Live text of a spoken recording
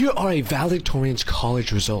Here are a valedictorian's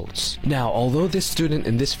college results. Now, although this student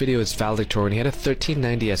in this video is valedictorian, he had a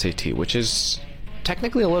 1390 SAT, which is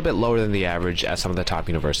technically a little bit lower than the average at some of the top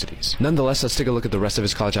universities. Nonetheless, let's take a look at the rest of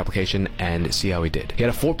his college application and see how he did. He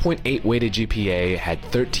had a 4.8 weighted GPA, had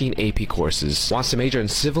 13 AP courses, wants to major in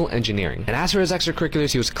civil engineering. And as for his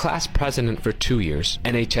extracurriculars, he was class president for 2 years,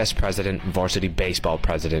 NHS president, varsity baseball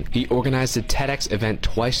president. He organized a TEDx event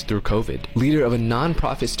twice through COVID, leader of a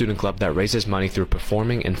non-profit student club that raises money through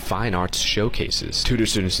performing and fine arts showcases, tutor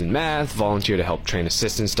students in math, volunteered to help train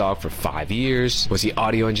assistance dog for 5 years, was the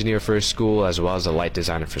audio engineer for his school as well as a light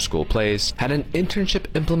designer for school plays, had an internship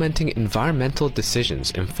implementing environmental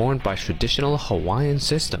decisions informed by traditional Hawaiian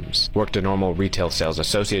systems, worked a normal retail sales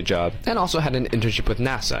associate job, and also had an internship with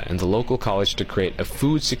NASA and the local college to create a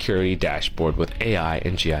food security dashboard with AI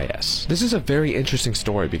and GIS. This is a very interesting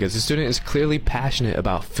story because the student is clearly passionate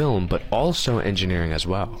about film but also engineering as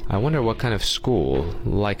well. I wonder what kind of school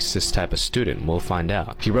likes this type of student. We'll find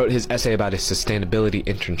out. He wrote his essay about his sustainability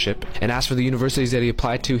internship, and as for the universities that he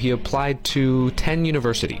applied to 10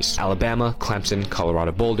 universities: Alabama, Clemson,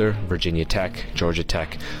 Colorado Boulder, Virginia Tech, Georgia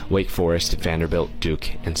Tech, Wake Forest, Vanderbilt, Duke,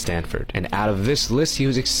 and Stanford. And out of this list, he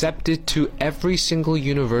was accepted to every single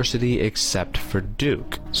university except for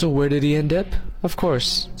Duke. So where did he end up? Of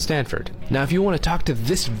course, Stanford. Now, if you want to talk to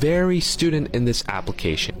this very student in this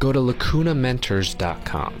application, go to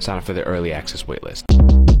lacunamentors.com. Sign up for the early access waitlist.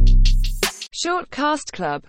 Shortcast Club.